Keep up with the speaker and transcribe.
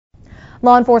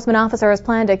Law enforcement officers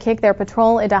plan to kick their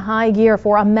patrol into high gear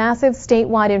for a massive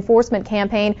statewide enforcement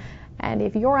campaign. And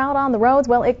if you're out on the roads,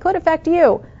 well, it could affect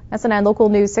you. SNN Local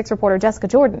News 6 reporter Jessica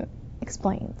Jordan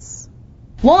explains.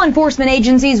 Law enforcement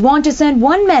agencies want to send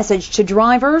one message to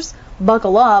drivers: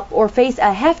 buckle up or face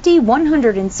a hefty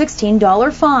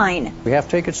 $116 fine. We have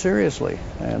to take it seriously,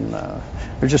 and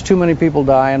there's just too many people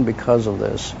dying because of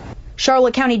this.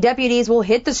 Charlotte County deputies will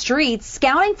hit the streets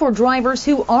scouting for drivers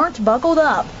who aren't buckled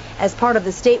up as part of the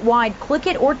statewide Click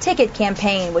It or Ticket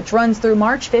campaign, which runs through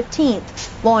March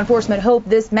 15th. Law enforcement hope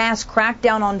this mass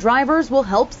crackdown on drivers will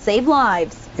help save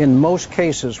lives. In most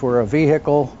cases where a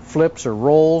vehicle flips or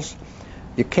rolls,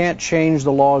 you can't change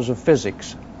the laws of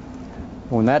physics.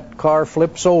 When that car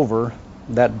flips over,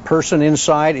 that person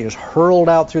inside is hurled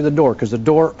out through the door because the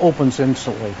door opens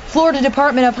instantly. Florida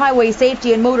Department of Highway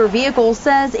Safety and Motor Vehicles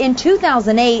says in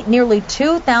 2008, nearly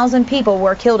 2,000 people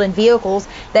were killed in vehicles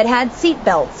that had seat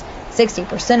belts.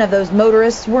 60% of those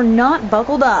motorists were not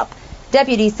buckled up.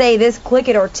 Deputies say this Click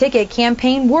It or Ticket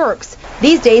campaign works.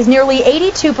 These days, nearly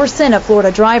 82% of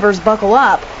Florida drivers buckle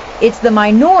up. It's the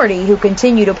minority who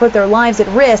continue to put their lives at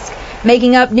risk,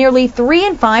 making up nearly 3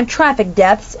 in 5 traffic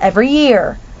deaths every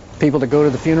year. People that go to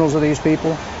the funerals of these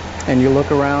people, and you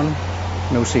look around,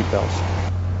 no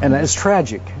seatbelts. And it's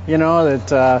tragic, you know,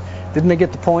 that didn't they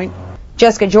get the point?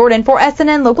 Jessica Jordan for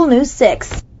SNN Local News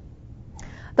 6.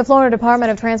 The Florida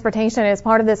Department of Transportation is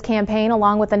part of this campaign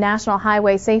along with the National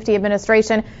Highway Safety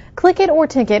Administration. Click It or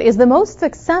Ticket is the most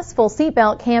successful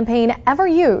seatbelt campaign ever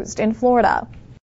used in Florida.